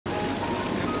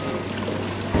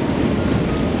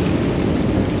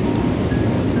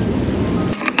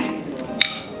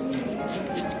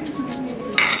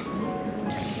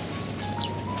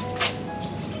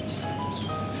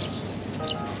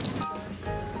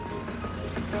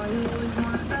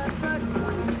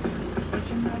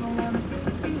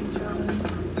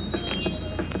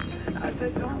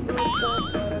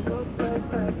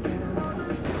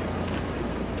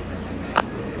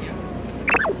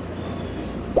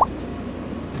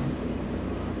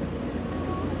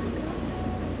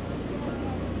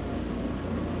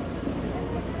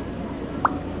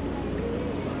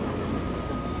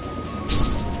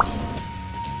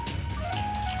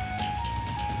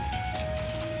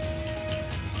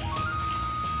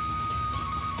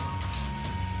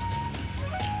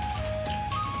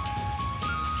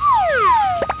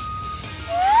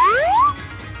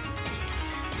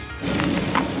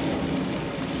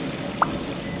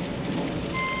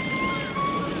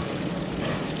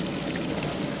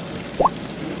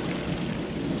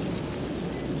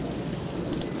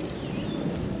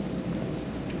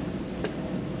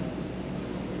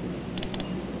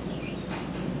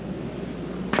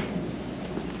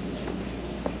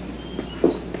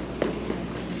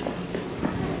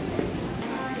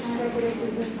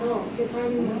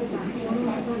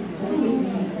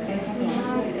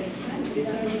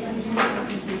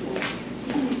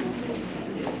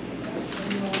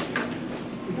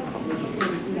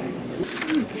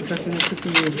私の説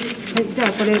明。はい、じゃ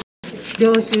あこれ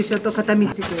領収書と片道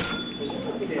券。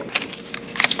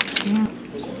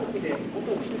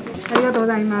ありがとうご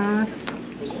ざいます。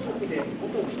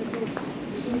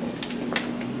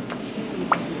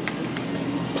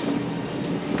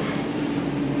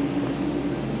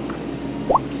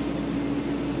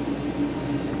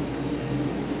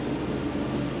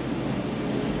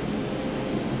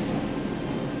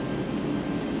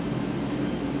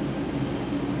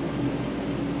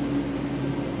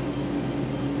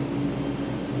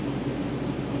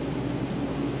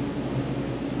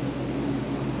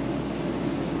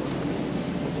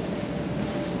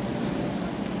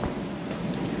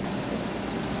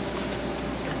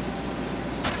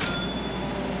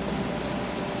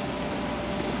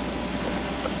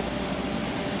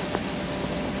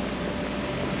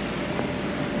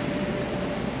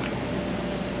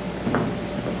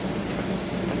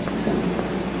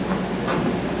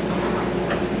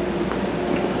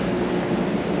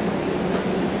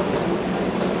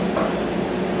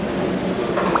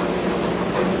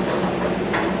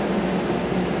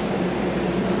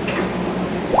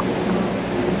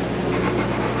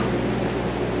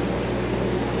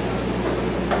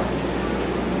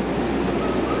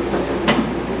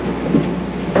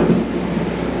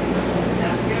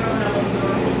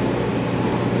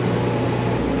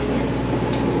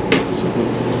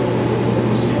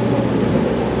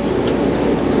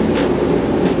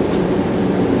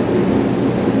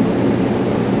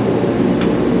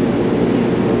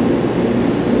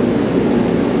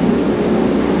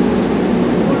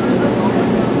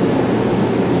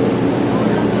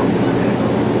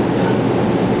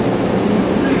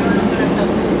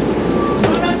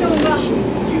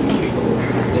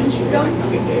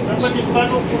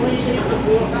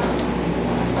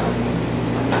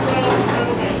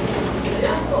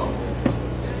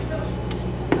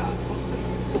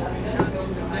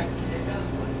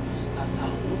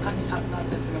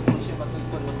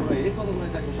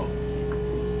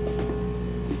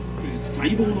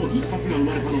待望の一発が生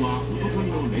まれたのは一昨日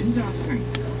のレンジャーズ戦。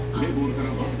プレーボールから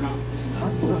わずかあ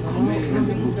と加盟の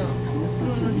動き、この2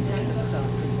つを見てきます。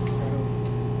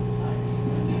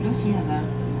ロシアは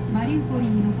マリウポリ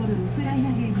に残るウクライ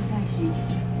ナ兵に対し、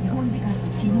日本時間の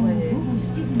昨日午後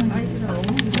7時まで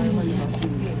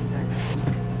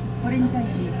これに対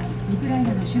しウクライ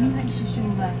ナのシュミハリ首相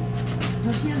は、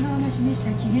ロシア側が示し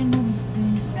た期限後に出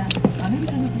演したアメリ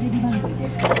カのテレビ番組で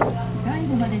最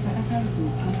後まで戦うと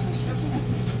強調しました。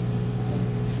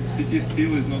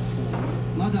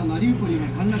まだマリウポリは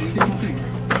陥落していません。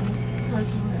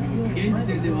現時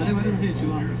点で我々の兵士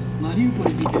はマリウポ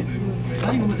リにて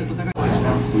最後まで戦い、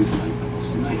そういう使い方を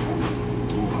しないと思うんですけ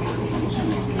ども、ロシアの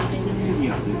メデ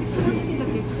ィアで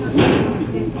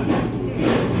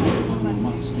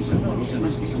指揮者、ロシアの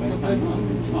指揮者の方は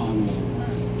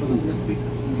覚悟すべき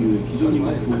だという非常に強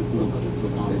硬な議論と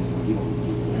い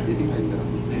うのが出てきています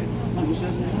ので、ロシア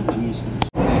人は認識とし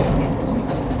て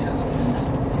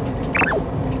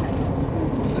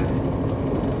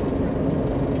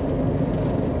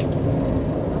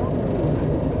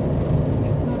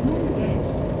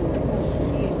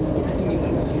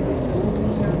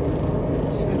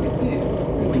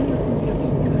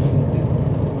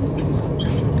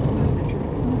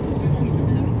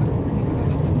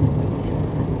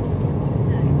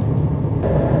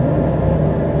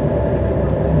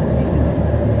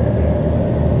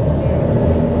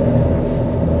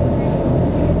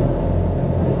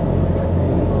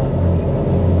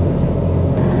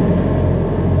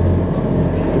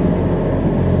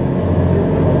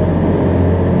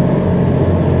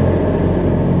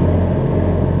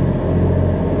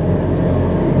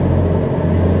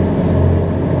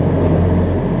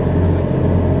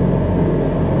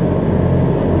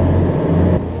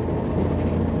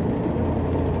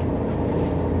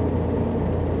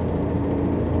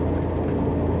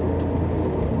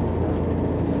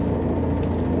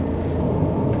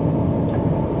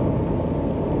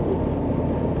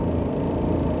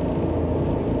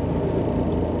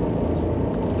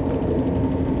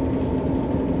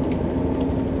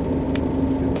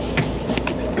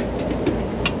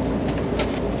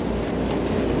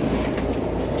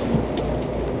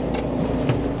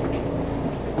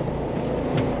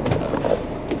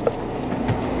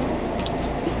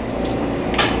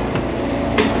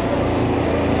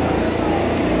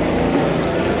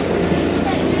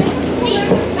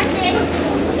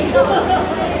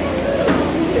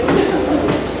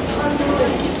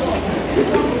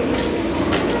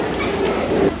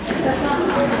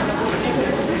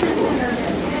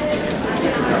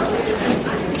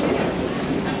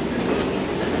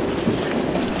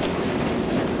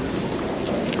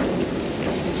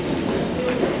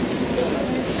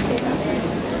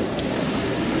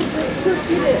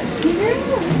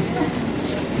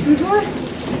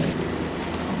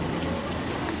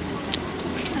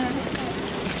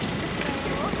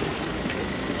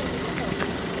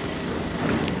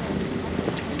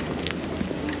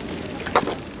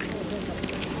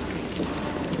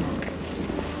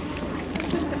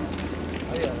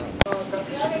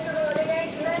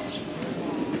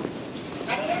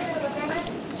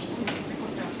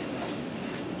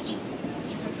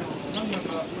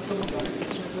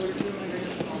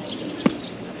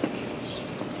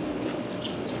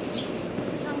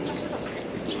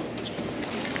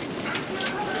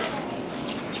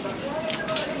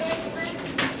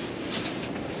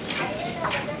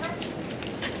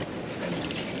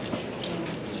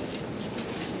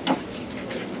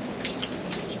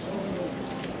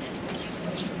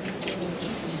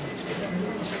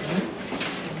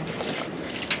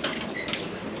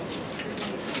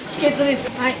ケットです。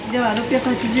はい、では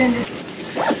680円です。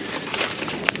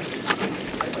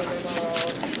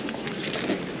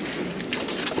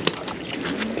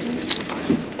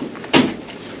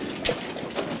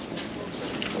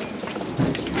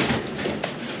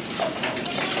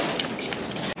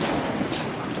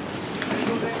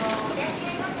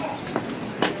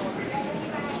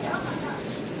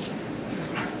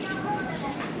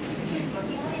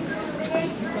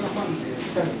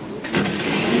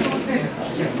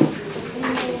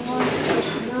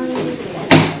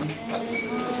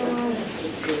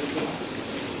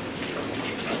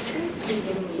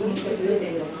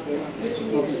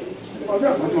じ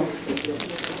ゃあ待ちます。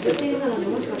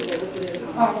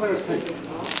あ、わかりました。はい。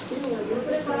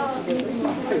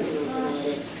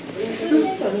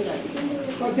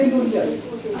電動2台。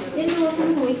電動はそ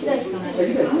の1台しかない。1台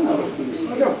ですか。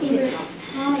じゃあいいですか。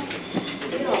はい。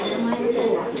ではお名前の方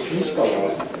は。西川。は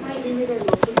い。電動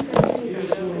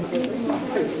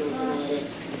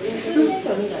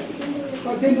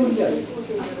は電動2台。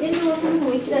電動はその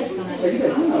1台しかない。1台で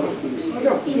すか。じゃ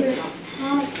あいいですか。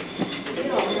はい。で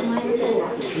はお名前の方は。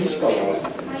西川。は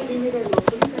い。電動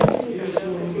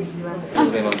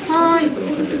はあ、はい。は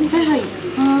いはい。は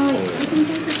い。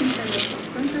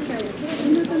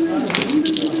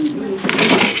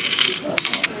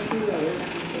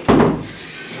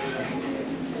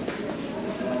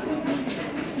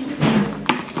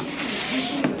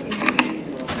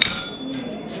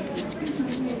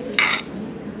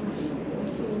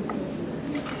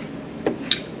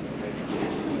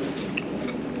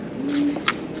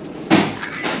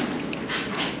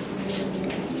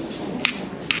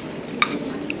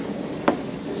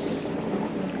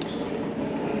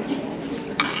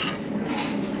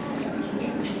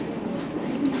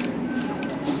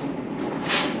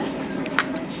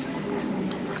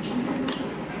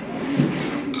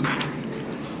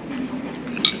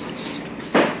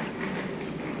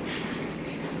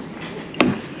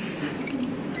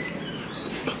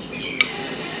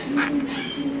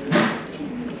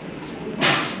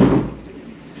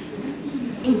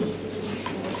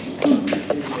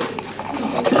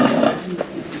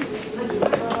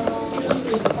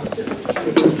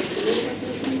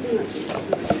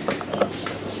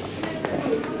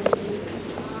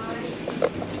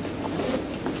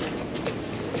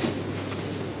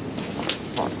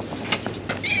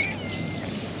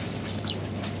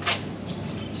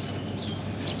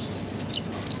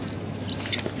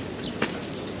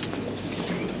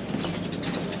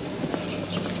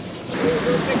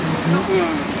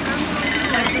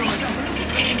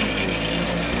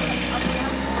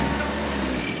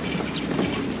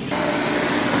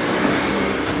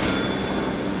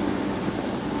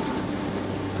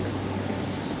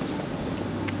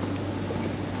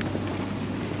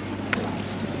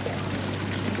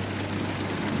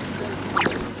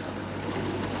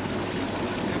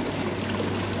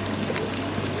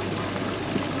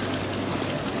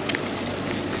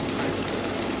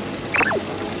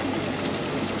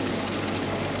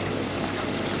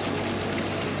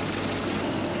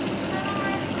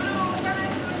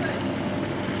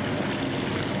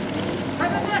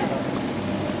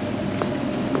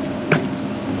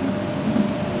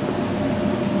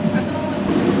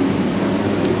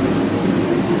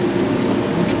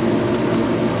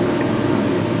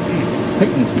はい、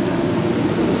お願いします。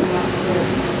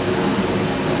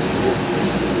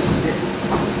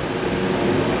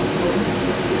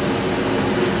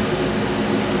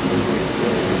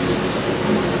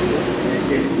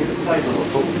ニュースサイトの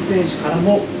トップページから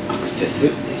もアクセスで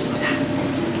きました。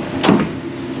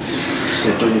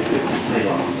ネットニュース、最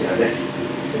後はこちらです。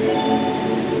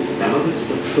山口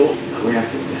局と名古屋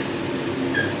局です。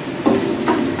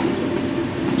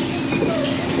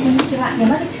こんにちは、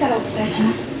山口からお伝えし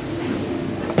ます。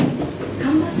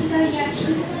間伐材や木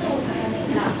くずなど